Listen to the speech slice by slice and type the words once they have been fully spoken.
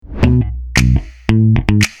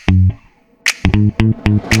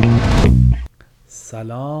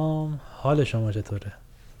سلام، حال شما چطوره؟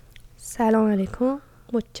 سلام علیکم،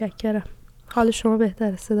 متشکرم. حال شما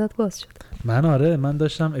بهتره؟ صدات باز شد. من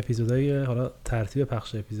داشتم اپیزودهای، حالا ترتیب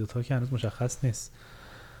پخش اپیزودها که هنوز مشخص نیست،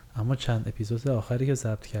 اما چند اپیزود آخری که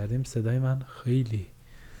ضبط کردیم صدای من خیلی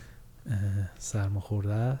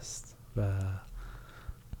سرماخورده است و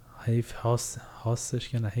حیف حاسش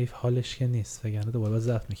که نه، حیف حالش که نیست، وگرنه دوباره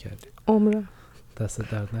ضبط میکردیم. عمرم دست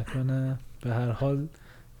درد نکنه. به هر حال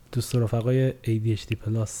دوست و رفقای ADHD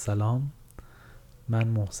پلاس سلام، من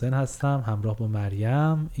محسن هستم همراه با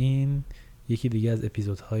مریم. این یکی دیگه از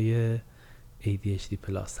اپیزودهای ADHD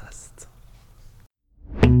پلاس هست.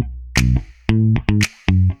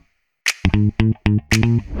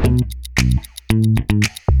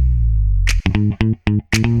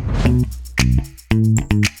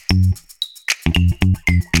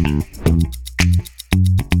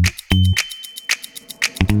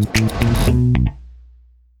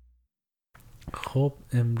 خب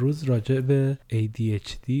امروز راجع به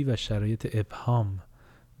ADHD و شرایط ابهام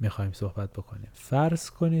میخوایم صحبت بکنیم. فرض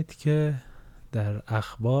کنید که در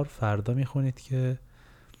اخبار فردا میخونید که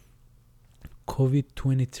کووید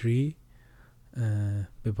 23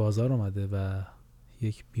 به بازار اومده و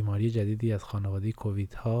یک بیماری جدیدی از خانواده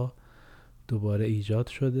کووید ها دوباره ایجاد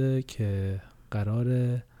شده که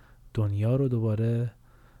قرار دنیا رو دوباره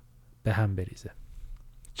به هم بریزه.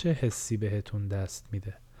 چه حسی بهتون دست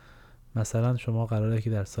میده؟ مثلا شما قراره که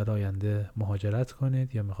در سال آینده مهاجرت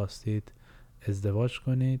کنید، یا میخواستید ازدواج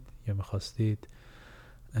کنید، یا میخواستید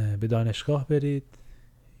به دانشگاه برید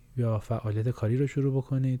یا فعالیت کاری رو شروع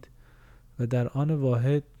بکنید و در آن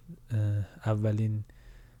واحد اولین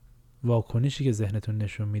واکنشی که ذهنتون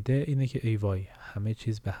نشون میده اینه که ای وای، همه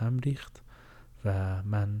چیز به هم ریخت و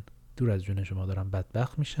من دور از جون شما دارم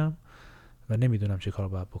بدبخت میشم و نمیدونم چه کار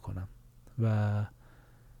باید بکنم. و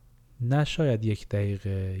نه شاید یک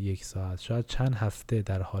دقیقه، یک ساعت، شاید چند هفته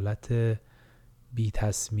در حالت بی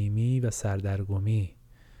تصمیمی و سردرگمی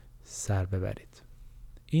سر ببرید.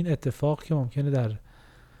 این اتفاق که ممکنه در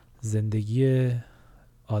زندگی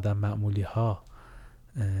آدم معمولی ها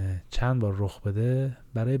چند بار رخ بده،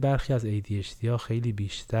 برای برخی از ADHD ها خیلی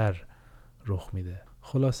بیشتر رخ میده.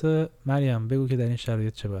 خلاصه مریم بگو که در این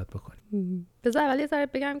شرایط چه باید بکنیم. بذار اول یه ذره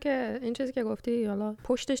بگم که این چیزی که گفتی حالا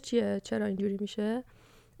پشتش چیه، چرا اینجوری میشه.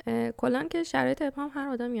 کلا که شرایط ابهام هر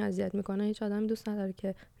آدمی اذیت میکنه. هیچ آدمی دوست نداره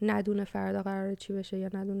که ندونه فردا قراره چی بشه یا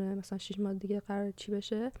ندونه مثلا 6 ماه دیگه قراره چی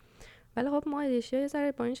بشه. ولی خب ما ADHD یه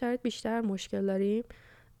ذره با این شرایط بیشتر مشکل داریم،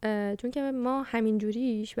 چون که ما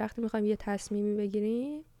همینجوریش وقتی میخوایم یه تصمیمی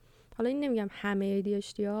بگیریم، حالا این نمیگم همه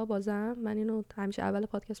ADHD ها، بازم من اینو همیشه اول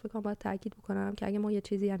پادکست بکنم باید تاکید بکنم که اگه ما یه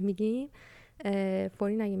چیزی هم میگیم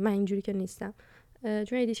فوری نگیم من اینجوری که نیستم،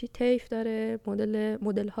 چون ADHD طیف داره،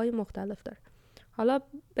 مدل های مختلف داره. حالا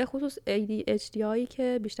به خصوص ADHD هایی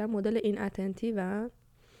که بیشتر مدل این اتنتیو،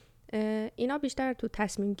 اینا بیشتر تو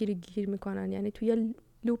تصمیم گیری گیر میکنن، یعنی توی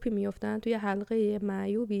لوپی میافتن، توی حلقه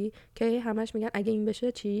معیوبی که همش میگن اگه این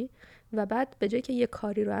بشه چی، و بعد به جای که یه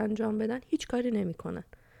کاری رو انجام بدن هیچ کاری نمیکنن.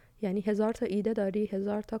 یعنی 1000 تا ایده داری،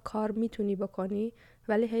 1000 تا کار میتونی بکنی،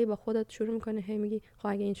 ولی هی با خودت شروع میکنی، هی میگی خب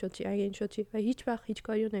اگه این شد چی، اگه این شد چی، و هیچ وقت هیچ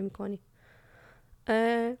کاری رو نمیکنی.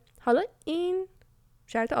 حالا این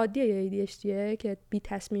شرط عادیه ADHDه که بی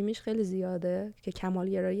تصمیمیش خیلی زیاده، که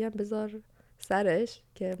کمالگرایی هم بذار سرش،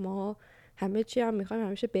 که ما همه چی هم میخوایم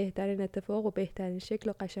همیشه بهترین اتفاق و بهترین شکل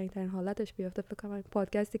و قشنگترین حالتش بیفته. فکر کنم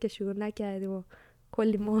پادکستی که شروع نکردیم و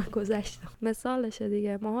کلی ماه گذشت مثالشه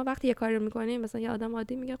دیگه. ما وقتی یه کاری رو میکنیم، مثلا یه آدم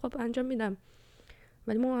عادی میگه خب انجام میدم،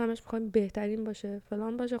 ولی ما همش میخوایم بهترین باشه،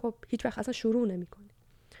 فلان باشه، خب هیچ وقت اصلا شروع نمیکنیم.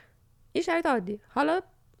 این شرایط عادی. حالا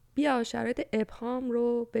بیا شرایط ابهام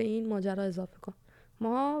رو به این ماجرا اضافه کن.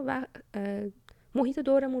 ما و محیط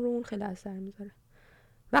دورمون رو اون خیلی اثر میذاره.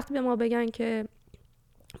 وقتی به ما بگن که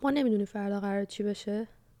ما نمیدونیم فردا قرار چی بشه،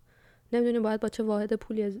 نمیدونیم باید با چه واحد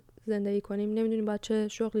پولی زندگی کنیم، نمیدونیم باید چه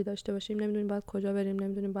شغلی داشته باشیم، نمیدونیم باید کجا بریم،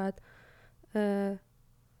 نمیدونیم باید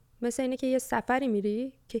مثل اینه که یه سفری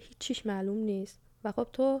میری که هیچ چیش معلوم نیست و خب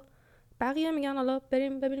تو بقیه میگن حالا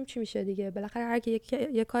بریم ببینیم چی میشه دیگه. بالاخره هر کی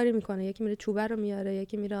یه کاری میکنه، یکی میره چوبه رو میاره،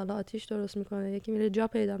 یکی میره حالا آتیش درست میکنه، یکی میره جا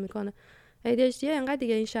پیدا میکنه. ADHD انقدر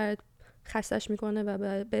دیگه این شرط خستش میکنه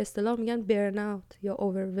و به اصطلاح میگن برن اوت یا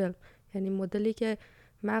اوورولم، یعنی مدلی که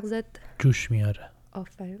مغزت جوش میاره.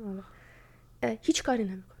 آفرین. آره، هیچ کاری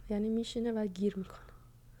نمیکنه، یعنی میشینه و گیر میکنه.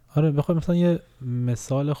 آره، بخوام مثلا یه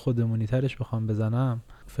مثال خودمونی ترش بخوام بزنم،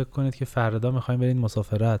 فکر کنید که فردا میخوایم برید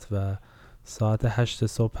مسافرت و ساعت 8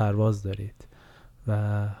 صبح پرواز دارید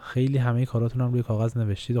و خیلی همه کاراتون هم روی کاغذ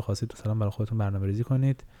نوشتید و خواستید مثلا برای خودتون برنامه‌ریزی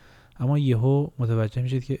کنید، اما یهو متوجه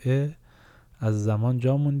میشید که از زمان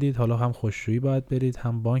جا موندید، حالا هم خشکشویی باید برید،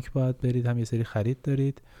 هم بانک باید برید، هم یه سری خرید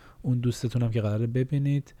دارید. اون دوستتون هم که قراره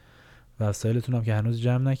ببینید، وسایلتون هم که هنوز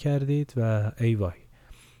جمع نکردید و ای وای.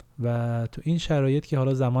 و تو این شرایط که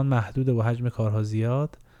حالا زمان محدوده و حجم کارها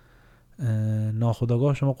زیاد،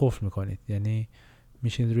 ناخودآگاه شما قفل میکنید، یعنی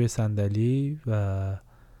میشینید روی صندلی و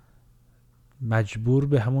مجبور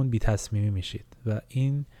به همون بی تصمیمی میشید و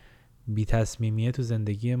این بی تصمیمیه تو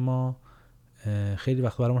زندگی ما خیلی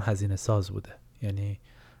وقت برامون هزینه ساز بوده. یعنی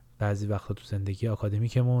بعضی وقتا تو زندگی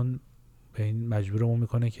آکادمیکمون به این مجبورمون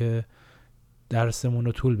میکنه که درسمون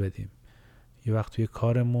رو طول بدیم، یه وقت توی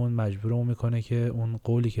کارمون مجبورمون میکنه که اون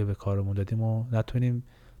قولی که به کارمون دادیم رو نتونیم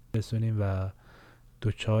رسونیم و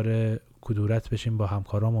دوچار کدورت بشیم با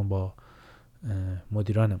همکارامون، با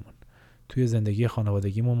مدیرانمون. توی زندگی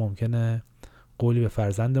خانوادگیمون ممکنه قولی به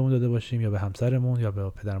فرزندمون داده باشیم یا به همسرمون یا به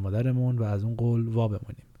پدر مادرمون و از اون قول وا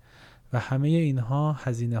بمونیم و همه اینها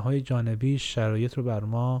هزینه‌های جانبی شرایط رو بر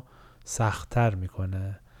ما سخت‌تر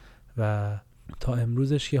میکنه. و تا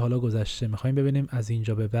امروزش که حالا گذشته، میخوایم ببینیم از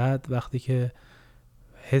اینجا به بعد وقتی که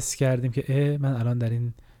حس کردیم که من الان در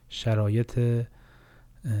این شرایط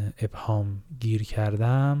ابهام گیر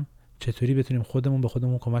کردم، چطوری بتونیم خودمون به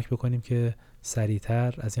خودمون کمک بکنیم که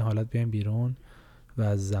سریعتر از این حالت بیایم بیرون و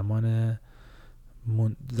از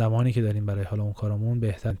زمانی که داریم برای حالا اون کارمون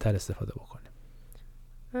بهترتر استفاده بکنیم.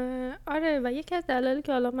 آره، و یکی از دلایلی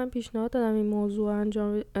که حالا من پیشنهاد دادم این موضوع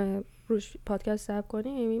انجام روش پادکست ضبط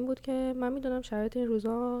کنیم این بود که من میدونم شرایط این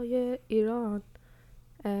روزهای ایران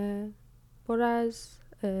پر از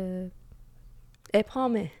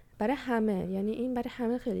ابهامه برای همه، یعنی این برای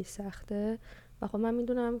همه خیلی سخته و خب من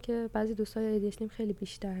میدونم که بعضی دوستای ADHD خیلی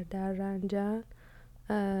بیشتر در رنجن،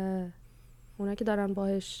 اونا که دارن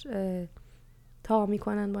باهاش تا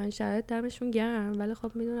میکنن با این شرایط دمشون گرم، ولی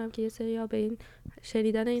خب میدونم که یه سریا به این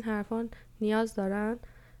شنیدن این حرفان نیاز دارن،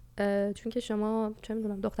 چون که شما چه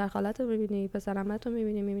میدونم دختر خالت رو میبینی، پسر عمت رو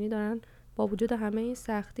میبینی دارن با وجود همه این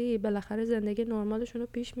سختی بالاخره زندگی نرمالشون رو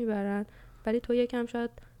پیش میبرن، ولی تو یکم شاید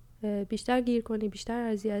بیشتر گیر کنی، بیشتر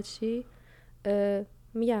اذیت شی.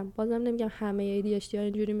 میگم بازم نمیگم همه ADHD ها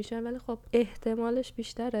اینجوری میشن، ولی خب احتمالش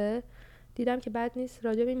بیشتره. دیدم که بد نیست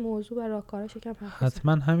راجع به این موضوع و راهکاراش یکم حرف بزنیم.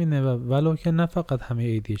 حتما همینه، و ولو که نه فقط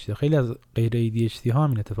همه ADHD، خیلی از غیر ADHD ها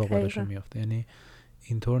همین اتفاق براشون میفته. یعنی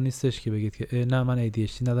اینطور نیستش که بگید که نه من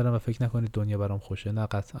ADHD ندارم و فکر نکنید دنیا برام خوشه. نه،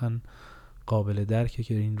 قطعا قابل درکه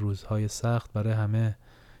که این روزهای سخت برای همه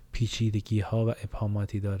پیچیدگی ها و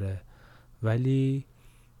ابهاماتی داره، ولی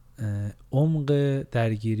عمق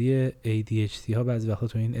درگیری ADHD ها بعضی وقتا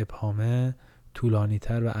تو این ابهامه طولانی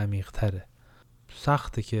تر و عمیق تره.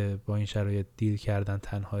 سخته که با این شرایط دیل کردن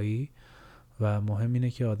تنهایی و مهم اینه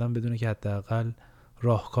که آدم بدونه که حداقل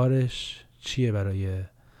راهکارش چیه برای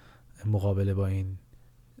مقابله با این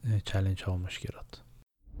چالش ها و مشکلات.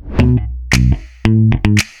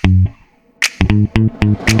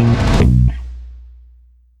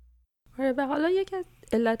 آره، و حالا یکی از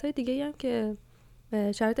علتهای دیگه هم که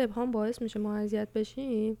شرایط ابهام باعث میشه ما اذیت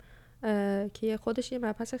بشیم که خودش یه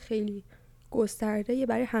مبحث خیلی گسترده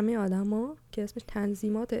برای همه آدما که اسمش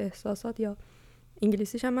تنظیمات احساسات، یا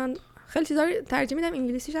انگلیسیش هم من خیلی چیزا رو ترجمه میدم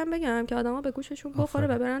انگلیسیش هم بگم که آدما به گوششون بخوره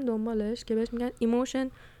و برن دنبالش، که بهش میگن emotion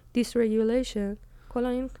dysregulation. کلا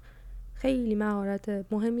این خیلی مهارت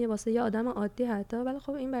مهمیه واسه یه آدم عادی حتی، ولی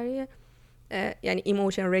خب این برای یعنی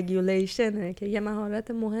emotion regulation که یه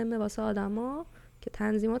مهارت مهمه واسه آدما که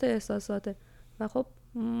تنظیمات احساساته. و خب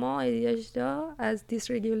ما ADHD از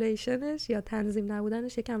dysregulationش یا تنظیم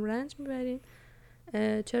نبودنش یکم رنج میبریم،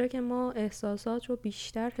 چرا که ما احساسات رو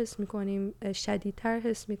بیشتر حس میکنیم، شدیدتر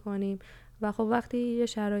حس میکنیم و خب وقتی یه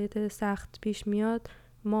شرایط سخت پیش میاد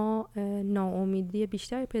ما ناامیدی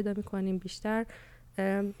بیشتری پیدا میکنیم، بیشتر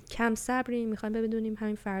کم صبری میخوایم بدونیم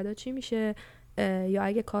همین فردا چی میشه، یا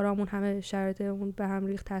اگه کارامون همه شرایطمون به هم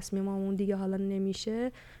ریخت، تصمیمامون دیگه حالا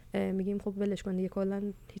نمیشه، میگیم خب ولش کن دیگه،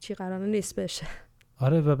 کلا هیچی قراره نیست بشه.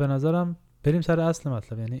 آره، و به نظرم بریم سر اصل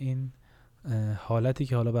مطلب، یعنی این حالتی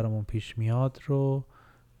که حالا برامون پیش میاد رو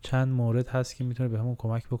چند مورد هست که میتونه بهمون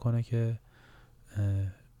کمک بکنه که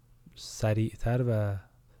سریعتر و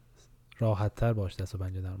راحتتر باش دست و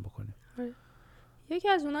پنجه نرم بکنیم. یکی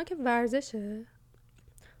از اونا که ورزشه،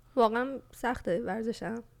 واقعا سخته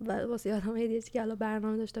ورزشم و واسه آدم ADHD که الان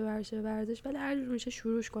برنامه داشته ورزش، ولی هر جور میشه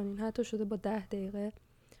شروعش کنین، حتی شده با 10 دقیقه.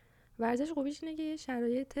 ورزش خوبیش اینه که یه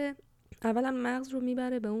شرایط اولا مغز رو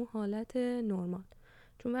میبره به اون حالت نرمال،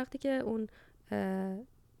 چون وقتی که اون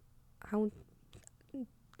همون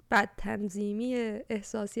بد تنظیمی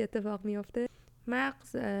احساسی اتفاق میفته،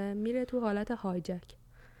 مغز میره تو حالت هایجک.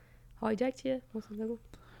 هایجک چیه؟ مثلا بگو.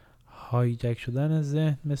 هایجک شدن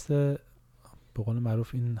ذهن مثل به قول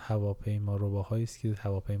معروف این هواپیما رباهایی است که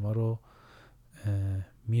هواپیما رو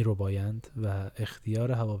میربایند و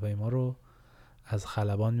اختیار هواپیما رو از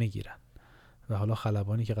خلبان میگیرن و حالا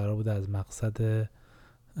خلبانی که قرار بوده از مقصد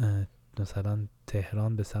مثلا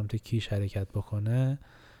تهران به سمت کیش حرکت بکنه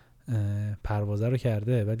پروازه رو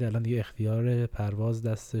کرده، ولی الان دیگه اختیار پرواز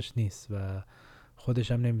دستش نیست و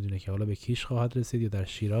خودش هم نمیدونه که حالا به کیش خواهد رسید یا در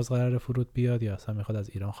شیراز قرار فرود بیاد یا اصلا میخواد از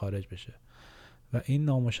ایران خارج بشه. و این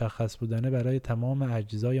نامشخص بودنه برای تمام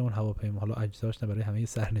اجزای اون هواپیما، حالا اجزاش نه، برای همه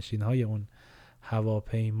سرنشین‌های اون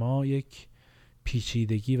هواپیما یک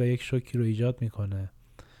پیچیدگی و یک شوکی رو ایجاد میکنه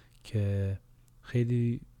که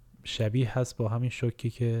خیلی شبیه هست با همین شوکی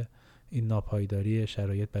که این ناپایداری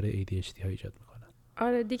شرایط برای ADHD ها ایجاد میکنه.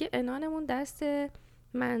 آره دیگه عنانمون دست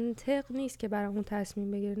منطق نیست که برامون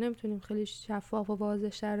تصمیم بگیره، نمیتونیم خیلی شفاف و واضح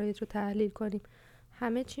شرایط رو تحلیل کنیم.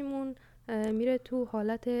 همه چیمون میره تو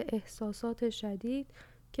حالت احساسات شدید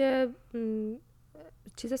که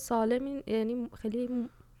چیز سالمی، یعنی خیلی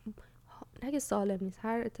نگه سالم نیست،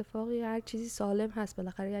 هر اتفاقی هر چیزی سالم هست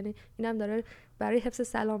بالاخره، یعنی اینم داره برای حفظ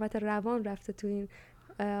سلامت روان رفته تو این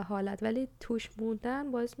حالت، ولی توش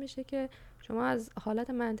موندن باعث میشه که شما از حالت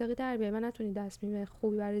منطقی در بیای و نتونی تصمیم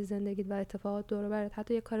خوبی برای زندگیت و اتفاقات دور و برت،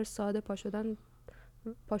 حتی یه کار ساده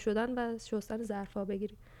پا شدن و شستن ظرفا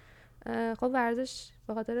بگیری. خب ورزش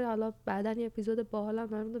به خاطر حالا بعدن یه اپیزود باحالم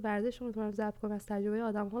دارم ورزش رو میتونم ضبط کنم از تجربه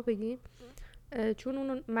آدم‌ها بگیم، چون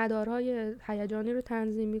اون مدارهای هیجانی رو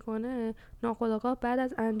تنظیم میکنه، ناخودآگاه بعد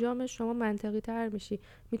از انجامش شما منطقی تر میشی،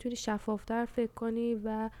 میتونی شفافتر فکر کنی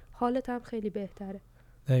و حالت هم خیلی بهتره.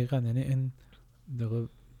 دقیقاً، یعنی این دقیقا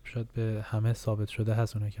شاید به همه ثابت شده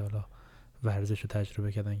هست اونه که حالا ورزش رو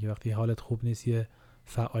تجربه کردن که وقتی حالت خوب نیست یه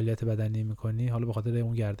فعالیت بدنی میکنی، حالا به خاطر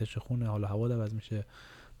اون گردش خونه حالا هوا عوض میشه.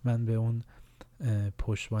 من به اون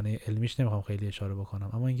پشتوانه علمیش نمیخوام خیلی اشاره بکنم،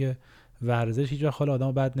 اما اینکه ورزش هیچ وقت حال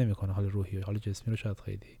آدمو بد نمیکنه، حال روحی حال جسمی رو شاید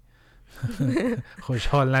خیلی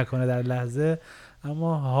خوشحال نکنه در لحظه،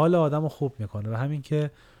 اما حال آدمو خوب میکنه. و همین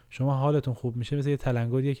که شما حالتون خوب میشه مثل یه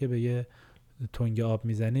تلنگریه که به یه تنگ آب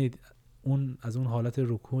میزنید، اون از اون حالت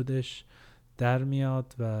رکودش در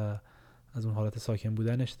میاد و از اون حالت ساکن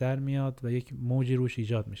بودنش در میاد و یک موجی روش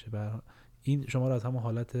ایجاد میشه و این شما رو از همون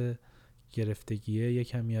حالت گرفتگیه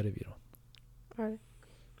یکم میاره بیرون. آره.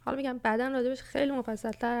 حالا میگم بعداً راجبش خیلی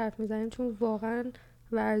مفصل‌تر حرف میزنیم، چون واقعاً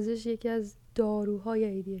ورزش یکی از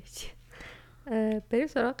داروهای ADHD. بریم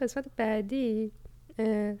سراغ قسمت بعدی،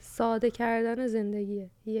 ساده کردن زندگیه.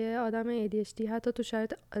 یه آدم ADHD حتی تو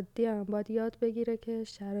شرایط عادی هم باید یاد بگیره که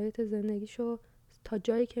شرایط زندگیشو تا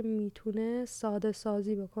جایی که میتونه ساده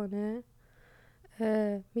سازی بکنه.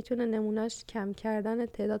 میتونه نمونهش کم کردن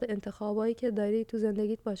تعداد انتخابایی که داری تو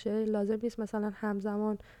زندگیت باشه. لازم نیست مثلا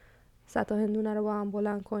همزمان 100 تا هندونه رو با هم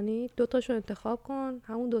بلند کنی، 2 تاشو انتخاب کن،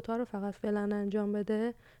 همون 2 تا رو فقط فعلا انجام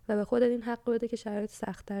بده و به خودت این حق بده که شرایط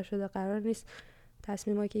سخت‌تر شده. قرار نیست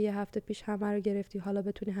تصمیمایی که یه هفته پیش همه رو گرفتی حالا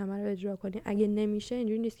بتونی همه رو اجرا کنی. اگه نمیشه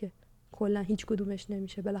اینجوری نیست که کلا هیچ کدومش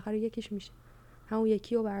نمیشه، بالاخره یکیش میشه، همون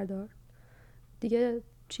یکی رو بردار دیگه.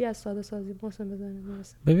 چی از ساده سازی محسن بزنیم؟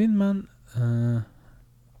 ببین من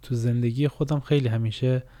تو زندگی خودم خیلی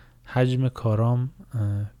همیشه حجم کارام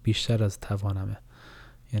بیشتر از توانمه.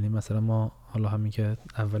 یعنی مثلا ما حالا همین که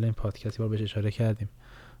اول این پادکست بار بهش اشاره کردیم،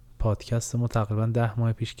 پادکست ما تقریبا 10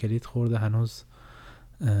 ماه پیش کلید خورده، هنوز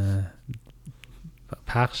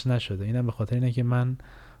پخش نشده. اینم به خاطر اینه که من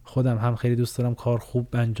خودم هم خیلی دوست دارم کار خوب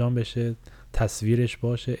انجام بشه، تصویرش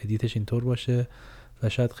باشه، ادیتش اینطور باشه و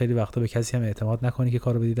شاید خیلی وقتا به کسی هم اعتماد نکنی که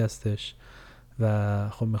کارو بدی دستش و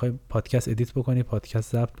خب میخوای پادکست ادیت بکنی،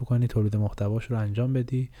 پادکست ضبط بکنی، تولید محتواش رو انجام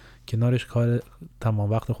بدی، کنارش کار تمام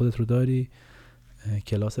وقت خودت رو داری،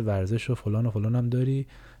 کلاس ورزش و فلان هم داری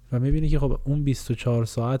و میبینی که خب اون 24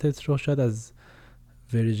 ساعتت رو شاید از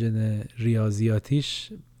ورژن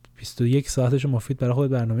ریاضیاتیش 21 ساعتش رو مفید برای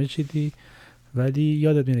خودت برنامه چیدی، ولی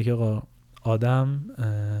یادت میاد که آقا آدم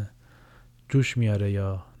جوش میاره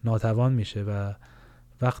یا ناتوان میشه و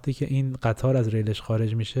وقتی که این قطار از ریلش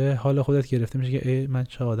خارج میشه حال خودت گرفته میشه که ای من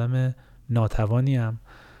چه آدم ناتوانیم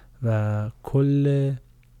و کل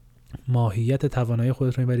ماهیت توانایی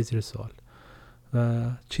خودت رو میبری زیر سوال. و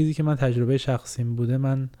چیزی که من تجربه شخصیم بوده،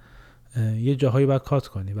 من یه جاهایی باید کات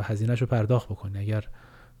کنی و هزینه‌شو پرداخت بکنی. اگر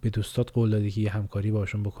به دوستات قول دادی که یه همکاری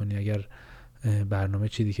باشون بکنی، اگر برنامه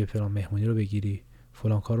چیدی که فلان مهمونی رو بگیری،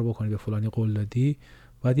 فلان کار رو بکنی، به فلانی قول دادی،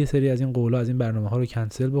 باید یه سری از این قول‌ها، از این برنامه‌ها رو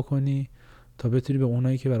کنسل بکنی تا بتونی به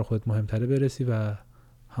اونایی که برای خودت مهم‌تره برسی و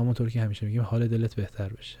همونطور که همیشه میگیم حال دلت بهتر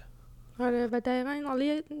بشه. آره و دقیقاً این حالا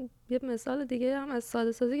یه مثال دیگه هم از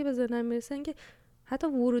ساده سازی که به ذهنم میرسه این که حتی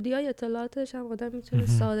ورودی‌های اطلاعاتش هم آدم میتونه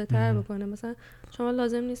ساده تر بکنه. مثلا شما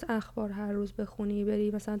لازم نیست اخبار هر روز بخونی،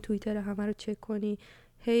 بری مثلا توییتر همه رو چک کنی،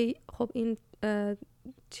 هی خب این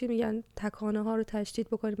چی میگن تکانه ها رو تشدید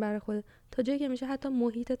بکنی برای خودت تا جایی که میشه. حتی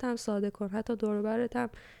محیطت هم ساده کن، حتی دور و برت هم.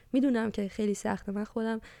 میدونم که خیلی سخته، من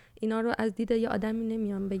خودم اینا رو از دید یه آدمی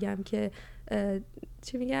نمیام بگم که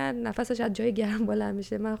چی میگن نفسش از جای گرم بلند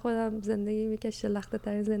میشه. من خودم زندگی میکشه لخته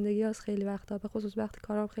ترین زندگی هست خیلی وقتا، به خصوص وقتی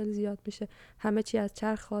کارام خیلی زیاد میشه، همه چی از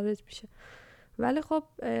چرخ خارج میشه. ولی خب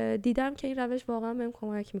دیدم که این روش واقعا بهم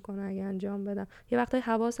کمک میکنه اگه انجام بدم. یه وقتایی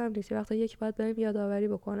حواسم نیست، یه وقتایی یکی باید بهم یادآوری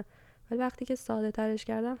بکنه، ولی وقتی که ساده ترش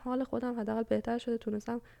کردم حال خودم حداقل بهتر شده،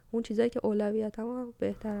 تونستم اون چیزایی که اولویتمو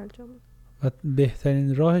بهتر انجام بدم. و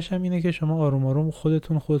بهترین راهش هم اینه که شما آروم آروم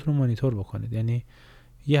خودتون رو مانیتور بکنید. یعنی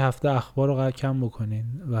یه هفته اخبار رو کم بکنین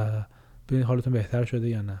و ببینید حالتون بهتر شده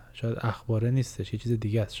یا نه. شاید اخباره نیستش، یه چیز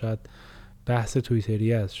دیگه است، شاید بحث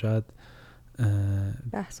توییتری است، شاید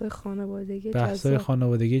بحث‌های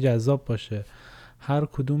خانوادگی جذاب باشه. هر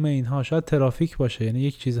کدوم اینها، شاید ترافیک باشه، یعنی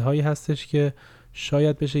یک چیزهایی هستش که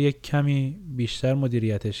شاید بشه یک کمی بیشتر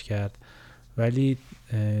مدیریتش کرد ولی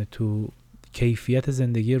تو کیفیت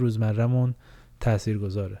زندگی روزمره‌مون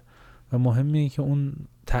تاثیرگذاره و مهمه این که اون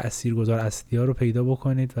تاثیرگذار اصلی‌ها رو پیدا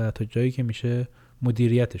بکنید و تا جایی که میشه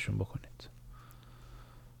مدیریتشون بکنید.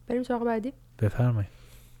 بریم سراغ بعدی. بفرمایید.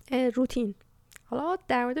 روتین. حالا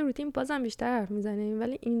در مورد روتین بازم بیشتر حرف میزنیم،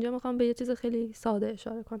 ولی اینجا میخوام به یه چیز خیلی ساده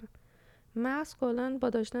اشاره کنم. مغز کلاً با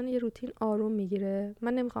داشتن یه روتین آروم میگیره.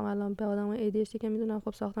 من نمیخوام الان به آدمای ADHD که میدونم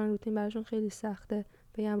خب ساختن روتین براشون خیلی سخته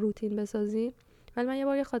بگم روتین بسازین، ولی من یه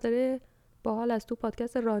بار یه خاطره باحال از تو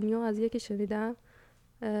پادکست رانیو از یکی شنیدم،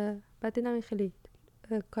 بعد دیدم این خیلی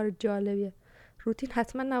کار جالبیه. روتین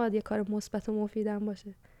حتما نباید یه کار مثبت و مفیدم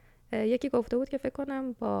باشه. یکی گفته بود که فکر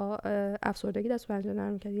کنم با افسردگی دست پنجه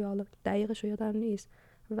نرم کرد، یا حالا دقیقش رو یادم نیست،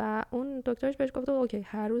 و اون دکترش بهش گفته بود اوکی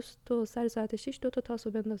هر روز تو سر ساعت 6 2 تا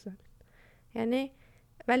تاسو بندازن، یعنی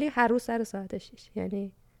ولی هر روز سر ساعت 6،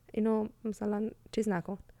 یعنی اینو مثلا چیز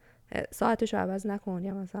نکن، ساعتشو عوض نکن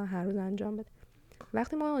یا مثلا هر روز انجام بده.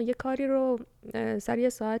 وقتی ما یه کاری رو سر یه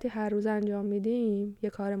ساعتی هر روز انجام میدیم، یه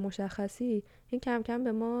کار مشخصی، این کم کم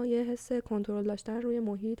به ما یه حس کنترل داشتن روی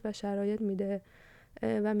محیط و شرایط میده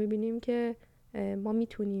و میبینیم که ما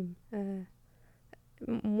میتونیم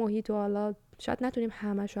محیط رو، حالا شاید نتونیم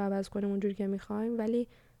همش رو عوض کنیم اونجوری که میخوایم، ولی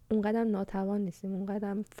اونقدر ناتوان نیستیم،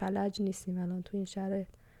 اونقدر فلج نیستیم الان تو این شرایط.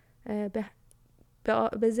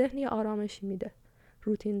 به ذهنی آرامشی میده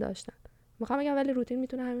روتین داشتن. میخوام بگم ولی روتین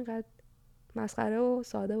میتونه همینقدر مسخره و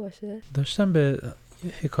ساده باشه. داشتم به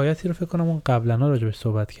حکایتی رو فکر کنم اون قبلا راجبش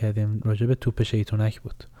صحبت کردیم، راجب توپ شیطونک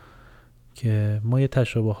بود که ما یه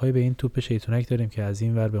تشابه‌هایی به این توپ شیطونک داریم که از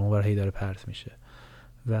این ور به اون ور هی داره پرت میشه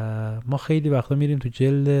و ما خیلی وقتا میریم تو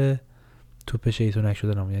جلد توپ شیطونک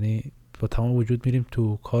شدنمون، یعنی با تمام وجود میریم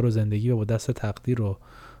تو کار و زندگی و با دست تقدیر و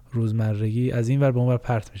روزمرگی از این ور به اون ور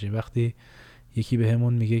پرت میشیم. وقتی یکی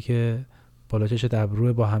بهمون میگه که بالا چشت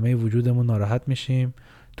ابروه، با همه وجودمون ناراحت میشیم،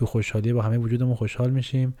 تو خوشحالی با همه وجودمون خوشحال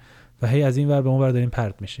میشیم و هی از این ور به اون ور داریم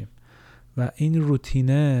پرت میشیم و این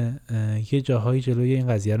روتینه یه جاهایی جلوی این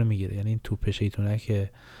قضیه رو میگیره. یعنی این توپ شیطونک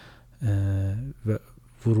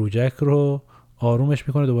وروجک رو آرومش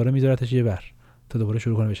میکنه، دوباره میذارتش یه بر تا دوباره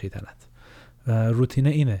شروع کنه به شیطنت و روتینه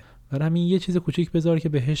اینه. برای همین یه چیز کوچیک بذار که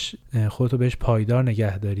بهش خودتو بهش پایدار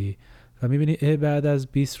نگه داری و میبینی بعد از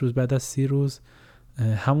 20 روز، بعد از 30 روز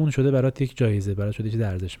همون شده برات یک جایزه، برات شده چیز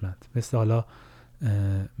ارزشمند. مثل حالا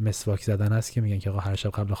مسواک زدن است که میگن که آقا هر شب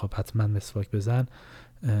قبل خواب حتما مسواک بزن.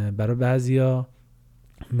 برای بعضیا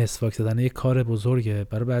مسواک زدن یک کار بزرگه،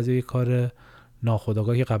 برای بعضیا یک کار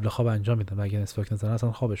ناخودآگاه که قبل خواب انجام میدن و اگه مسواک نزنن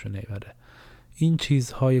اصلا خوابشون نمیبره. این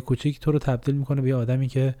چیزهای کوچیک تو رو تبدیل میکنه به یه آدمی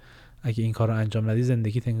که اگه این کار رو انجام ندی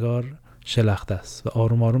زندگیت انگار شلخته است و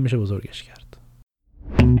آروم آروم میشه بزرگش کرد.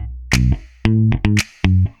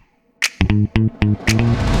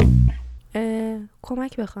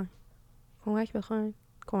 کمک بخواین.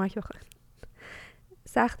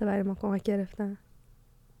 سخته برای ما کمک گرفتن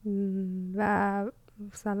و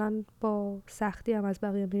مثلا با سختی هم از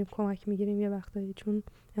بقیه میریم کمک میگیریم یه وقتایی، چون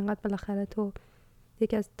انقدر بالاخره تو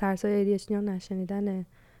یکی از ترسای ADHD ها نشنیدنه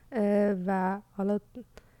و حالا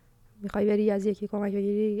میخوای بری از یکی کمک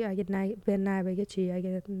بگیری، اگه نه بگه چی،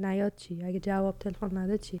 اگه نیاد چی، اگه جواب تلفن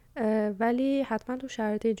نده چی. ولی حتما تو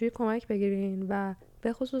شرایط اینجوری کمک بگیرین و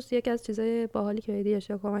به خصوص یکی از چیزای باحالی که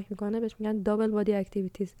ADHD کمک میکنه بهش میگن دابل بادی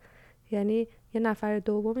اکتیویتیز، یعنی یه نفر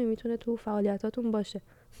دومی میتونه تو فعالیتاتون باشه.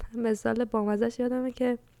 مثال بامزه‌اش یادمه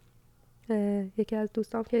که یکی از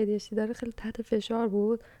دوستام که ADHD داره خیلی تحت فشار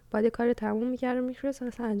بود، بعد یه کاری تموم می‌کرد و می‌خواست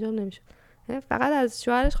مثلا انجام نمی‌شد، فقط از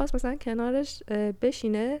شوهرش خواست مثلا کنارش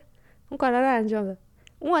بشینه اون کارا رو انجام بده.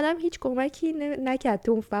 اون آدم هیچ کمکی نکرد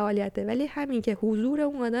تو اون فعالیته، ولی همین که حضور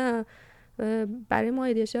اون آدم برای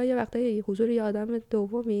ما ADHD یه وقتایی حضور یه آدم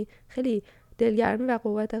دومی خیلی دلگرمی و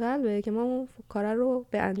قوت قلبه که ما اون کار رو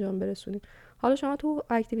به انجام برسونیم. حالا شما تو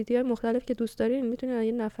اکتیویتی‌های مختلف که دوست دارین میتونید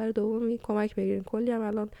یه نفر دومی کمک بگیرین. کلی هم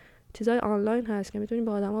الان چیزای آنلاین هست که میتونید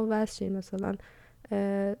با آدما وصل شین. مثلا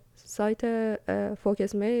سایت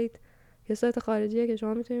فوکس میت یه سایت خارجیه که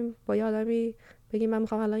شما میتونید با یه آدمی بگین من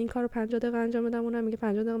میخوام الان این کارو 50 دقیقه انجام بدم، اونم میگه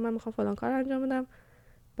 50 دقیقه من میخوام فلان کار انجام بدم.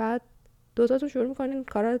 بعد دوتاتون شروع میکنین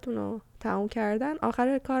کاراتون رو تموم کردن،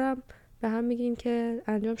 آخر کارم به هم میگین که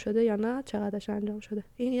انجام شده یا نه، چقدرش انجام شده.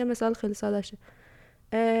 این یه مثال خیلی ساده شه.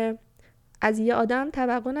 از یه آدم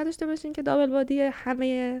توقع نداشته باشین که دابل بادی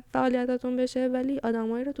همه فعالیتاتون بشه، ولی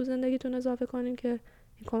آدمایی رو تو زندگیتون اضافه کنین که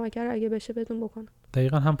این کمک رو اگه بشه بهتون بکنن.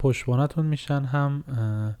 دقیقاً هم پشتوانه‌تون میشن، هم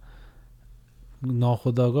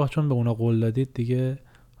ناخودآگاه چون به اونا قول دادید دیگه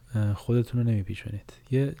خودتون رو نمیپیچونید.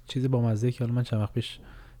 یه چیزی با مزه که حالا من چند وقت پیش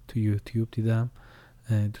تو یوتیوب دیدم،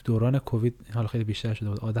 تو دوران کووید حالا خیلی بیشتر شده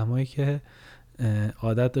بود، آدمایی که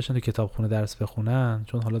عادت داشتن تو کتابخونه درس بخونن،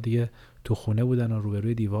 چون حالا دیگه تو خونه بودن و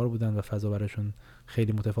روبروی دیوار بودن و فضا براشون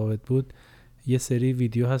خیلی متفاوت بود، یه سری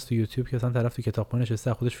ویدیو هست تو یوتیوب که مثلا طرف تو کتابخونه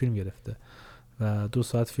نشسته خودش فیلم گرفته و 2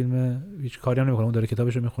 ساعت فیلم هیچ کاری هم نمیکنه، اون داره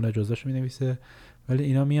کتابشو میخونه، جزوهشو مینویسه، ولی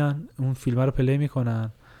اینا میان اون فیلم رو پلی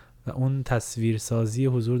میکنن و اون تصویرسازی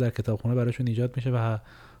حضور در کتابخونه براشون ایجاد میشه و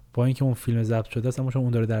با اینکه اون فیلم ضبط شده است اما چون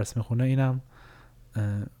اون داره درس میخونه، اینم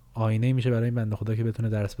آینه میشه برای این بنده خدا که بتونه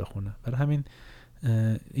درس بخونه. برای همین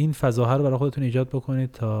این فضاها رو برای خودتون ایجاد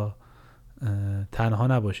بکنید تا تنها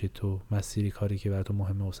نباشید تو مسیری کاری که براتون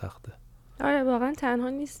مهمه و سخته. آره واقعا تنها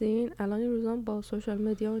نیستین. الان این روزا با سوشال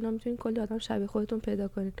مدیا و اینا میتونین کلی آدم شبیه خودتون پیدا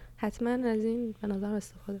کنین. حتما از این به نظر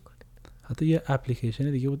استفاده کنید. حتی یه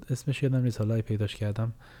اپلیکیشن دیگه بود اسمش یادم نیست، حالا پیداش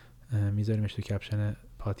کردم میذاریمش تو کپشن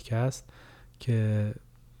پادکست، که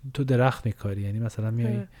تو درخت میکاری، یعنی مثلا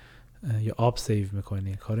میای یا آب سیو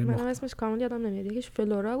میکنی کاری من اسمش کامل یادم نمیاد، یکیش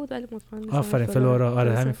فلورا بود ولی مطمئن آفرین فلورا،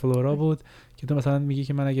 آره همین فلورا بود که تو مثلا میگی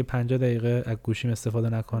که من اگه 50 دقیقه از گوشیم استفاده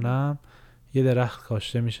نکنم یه درخت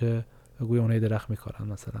کاشته میشه و گویا اونای درخت میکارن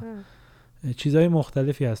مثلا. چیزهای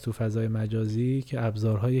مختلفی هست تو فضای مجازی که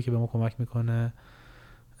ابزارهایی که به ما کمک میکنه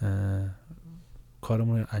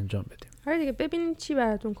کارمون رو انجام بدیم. آره دیگه ببینید چی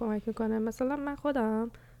براتون کمک میکنه. مثلا من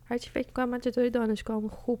خودم هرچی فکر میکنم من چطوری دانشگاهمو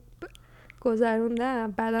خوب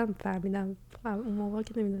گذروندم بعدم فهمیدم، اون موقع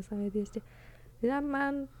که نمیدونستم ADHD دیدم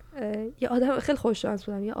من یه آدم خیلی خوششانس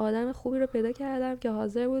بودم، یه آدم خوبی رو پیدا کردم که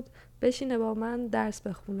حاضر بود بشینه با من درس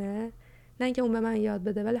بخونه، نه اینکه اون به من یاد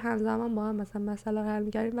بده ولی همزمان با هم مثلا مسئله حل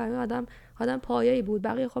می‌کردیم. و این آدم پایه‌ای بود.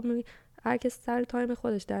 بقیه خب هر کس سر تایم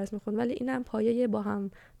خودش درس می‌خوند ولی اینم پایه با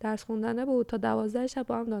هم درس خوندن بود. تا 12 شب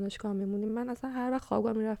با هم دانشگاه میمونیم. من اصلا هر وقت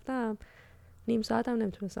خوابگاه میرفتم نیم ساعت هم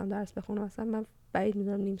نمیتونستم درس بخونم. اصلا من بعید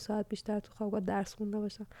میدونم نیم ساعت بیشتر تو خوابگاه درس خونده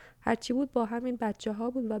باشم. هرچی بود با همین بچه‌ها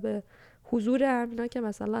بود و به حضور همینا که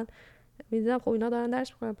مثلا میدیدم خب اینا دارن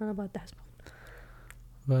درس می‌خونن من باید درس بخونم.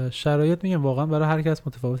 و شرایط میگم واقعا برای هر کس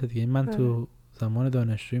متفاوته دیگه. من تو زمان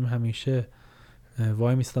دانشجوییم همیشه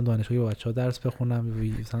وای میستم دانشگاه با بچه‌ها درس بخونم،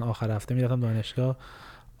 مثلا آخر هفته میرفتم دانشگاه،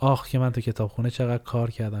 که من تو کتابخونه چقدر کار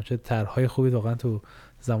کردم، چه طرح‌های خوبی واقعا تو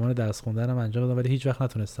زمان درس خوندنم انجام دادم، ولی هیچ وقت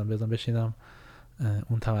نتونستم بشینم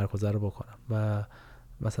اون تمرکز رو بکنم. و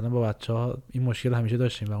مثلا با بچه‌ها این مشکل همیشه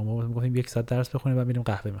داشتیم و اون موقع میگفتیم 1 ساعت درس بخونیم و بریم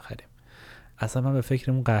قهوه می‌خریم. اصلا من به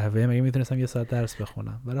فکر اون قهوه مگه میتونستم 1 ساعت درس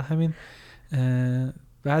بخونم؟ برای همین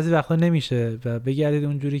بعضی وقتا نمیشه و بگردید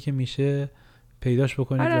اونجوری که میشه پیداش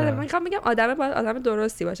بکنید. آره میخوام بگم آدم باید آدم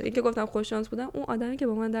درستی باشه. این که گفتم خوش شانس بودم، اون آدمی که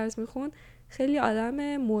با من درس میخوند خیلی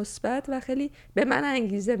آدم مثبت و خیلی به من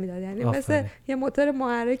انگیزه میداد. یعنی مثل یه موتور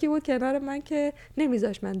محرکی بود کنار من که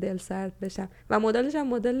نمیذاش من دل سرد بشم و مدلش هم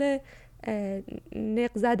مدل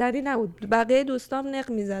نق زدنی نبود. بقیه دوستام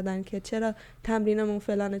نق میزدن که چرا تمرینمون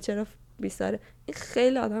فلانه، چرا بیساره. این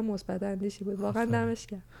خیلی آدم مثبت اندیشی بود. واقعا دمش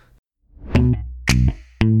گرم.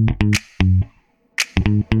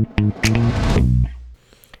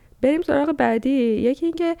 بریم سراغ بعدی. یکی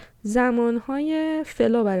این که زمانهای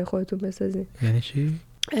فلو برای خودتون بسازین. یعنی چی؟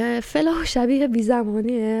 فلو شبیه بی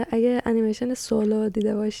زمانیه. اگه انیمیشن سولو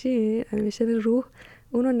دیده باشی، انیمیشن روح،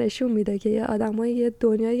 اون رو نشون میده که یه آدمای یه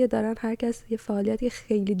دنیایی دارن، هر کس یه فعالیتی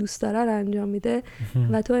خیلی دوست داره رو انجام میده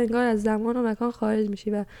و تو انگار از زمان و مکان خارج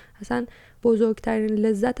میشی و اصلا بزرگترین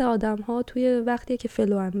لذت آدم‌ها توی وقتی که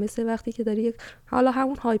فلو هم، مثل وقتی که داری حالا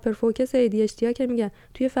همون هایپر فوکس ADHD ها که میگن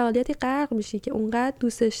توی فعالیتی غرق میشی که اونقدر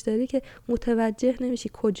دوستش داری که متوجه نمیشی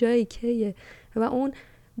کجایی کیه و اون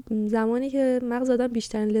زمانی که مغز آدم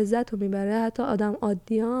بیشترین لذت رو میبره. حتی آدم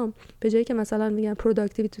عادیام به جایی که مثلا میگن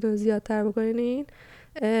پروداکتیویتیتون زیادتر بکنین،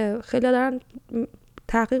 خیلی دارن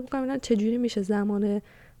تحقیق میکنن چجوری میشه زمان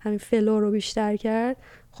همین فلو رو بیشتر کرد.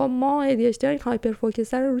 خب ما ADHD این هایپر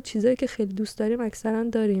فوکس رو چیزایی که خیلی دوست داریم اکثرا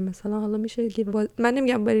داریم. مثلا حالا میشه که من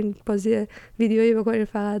نمیگم برین بازی ویدیویی بکنین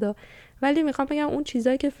فقط، ولی میخوام بگم اون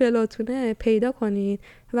چیزایی که فلاتونه پیدا کنین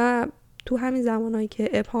و تو همین زمانهایی که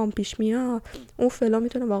ابهام پیش میاد اون فلا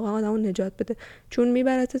میتونه واقعا آدمو نجات بده، چون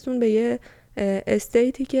میبرتتون به یه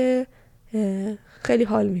استیتی که خیلی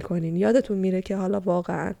حال میکنین، یادتون میره که حالا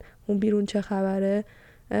واقعا اون بیرون چه خبره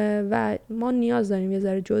و ما نیاز داریم یه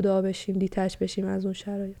ذره جدا بشیم، دیتچ بشیم از اون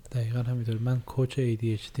شرایط. دقیقاً همینطور. من کوچ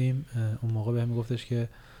ADHD اون موقع بهم گفتش که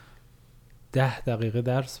 10 دقیقه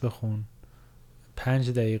درس بخون،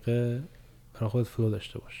 5 دقیقه برای خودت فلو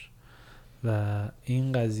داشته باش. و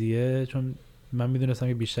این قضیه چون من میدونستم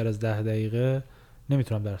که بیشتر از 10 دقیقه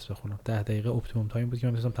نمیتونم درس بخونم، 10 دقیقه اپتیموم تایم بود که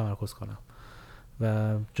من میتونستم تمرکز کنم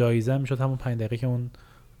و جایزه میشد همون 5 دقیقه که اون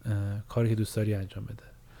کاری که دوست داری انجام بده.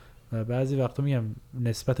 و بعضی وقتا میگم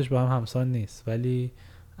نسبتش با هم همسان نیست، ولی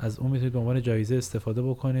از اون میتونید به عنوان جایزه استفاده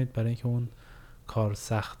بکنید برای اینکه اون کار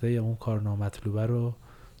سخته یا اون کار نامطلوبه رو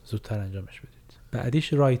زودتر انجامش بدید.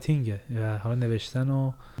 بعدیش رایتینگه و حالا نوشتن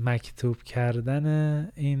و مکتوب کردن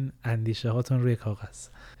این اندیشه هاتون روی کاغذ.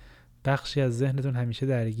 بخشی از ذهنتون همیشه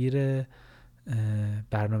درگیر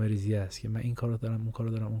برنامه ریزی است که من این کارو دارم، اون کارو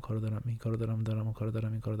دارم، اون کارو دارم، این کارو دارم، اون کارو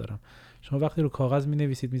دارم، این کارو دارم. شما وقتی رو کاغذ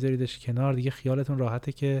می‌نویسید میذاریدش کنار، دیگه خیالتون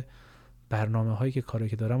راحته که برنامه هایی که کاری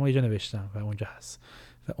که دارم یه جا نوشتم و اونجا هست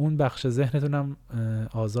و اون بخش ذهنتون هم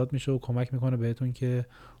آزاد میشه و کمک میکنه بهتون که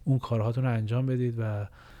اون کارهاتون رو انجام بدید و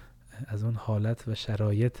از اون حالت و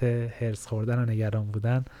شرایط هرس خوردن و نگران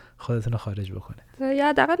بودن خودتون رو خارج بکنید. یا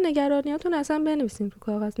حداقل نگرانیاتون اصلا بنویسین رو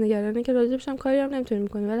کاغذ. نگرانی که راجبش هم کاری هم نمیتونین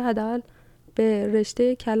بکنین، ولی حداقل به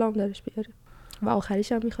رشته کلام درش بیارید. و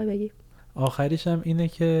آخریش هم میخوای بگی؟ آخریش هم اینه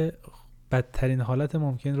که بدترین حالت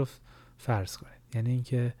ممکن رو فرض کنید. یعنی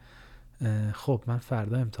اینکه خب من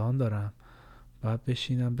فردا امتحان دارم، باید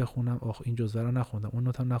بشینم بخونم، این جزوه رو نخوندم، اون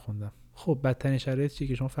نوتم نخوندم. خب بدترین شرایط چیه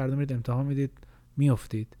که شما فردا میرید امتحان میدید،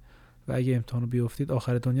 میافتید و اگه امتحانو بیافتید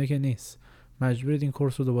آخر دنیا که نیست، مجبورید این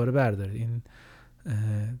کورس رو دوباره بردارید، این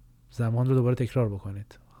زمان رو دوباره تکرار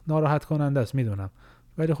بکنید. ناراحت کننده است میدونم،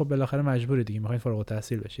 ولی خب بالاخره مجبورید دیگه، میخواین فارغ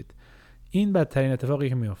التحصیل بشید. این بدترین اتفاقی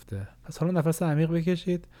که میفته. پس حالا نفس عمیق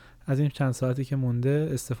بکشید، از این چند ساعتی که مونده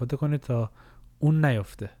استفاده کنید تا اون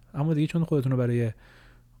نیفته. اما دیگه چون خودتون رو برای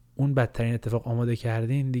اون بدترین اتفاق آماده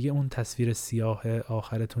کردین، دیگه اون تصویر سیاه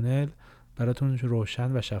آخر تونل براتون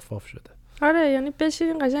روشن و شفاف شده. آره، یعنی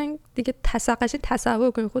بشین قشنگ دیگه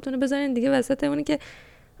تصور کنین، خودتون رو بذارین دیگه وسط اونی که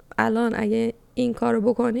الان اگه این کارو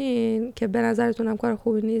بکنین که به نظرتون هم کار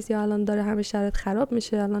خوبی نیست، یا الان داره همه شرایط خراب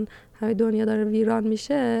میشه، الان همه دنیا داره ویران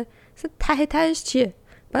میشه، مثلا ته تهش چیه؟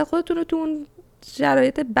 بعد خودتون رو تو اون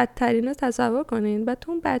شرایط بدترینه تصور کنین، بعد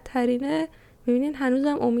تو اون بدترینه میبینین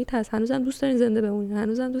هنوزم امید هست، هنوزم دوست دارین زنده بمونین،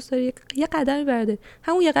 هنوزم دوست داری یه قدمی برده.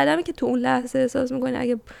 همون یه قدمی که تو اون لحظه احساس میکنی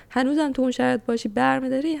اگه هنوزم تو اون شرایط باشی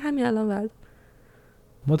برمی‌داری، همین الان برد.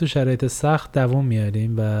 ما تو شرایط سخت دوام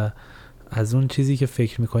میاریم و از اون چیزی که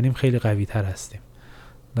فکر میکنیم خیلی قوی تر هستیم.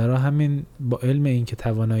 برای همین با علم این که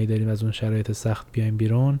توانایی داریم از اون شرایط سخت بیایم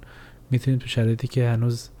بیرون، میتونیم تو شرایطی که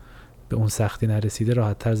هنوز به اون سختی نرسیده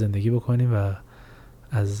راحت تر زندگی بکنیم و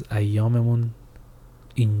از ایاممون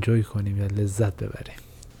اینجوی کنیم یا لذت ببریم.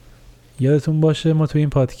 یادتون باشه ما تو این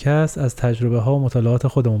پادکست از تجربه ها و مطالعات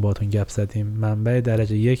خودمون باهاتون گپ زدیم. منبع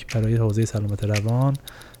درجه 1 برای حوزه سلامت روان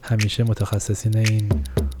همیشه متخصصین این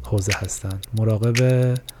حوزه هستن.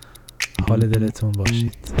 مراقب حال دلتون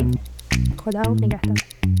باشید. خدا نگهدار.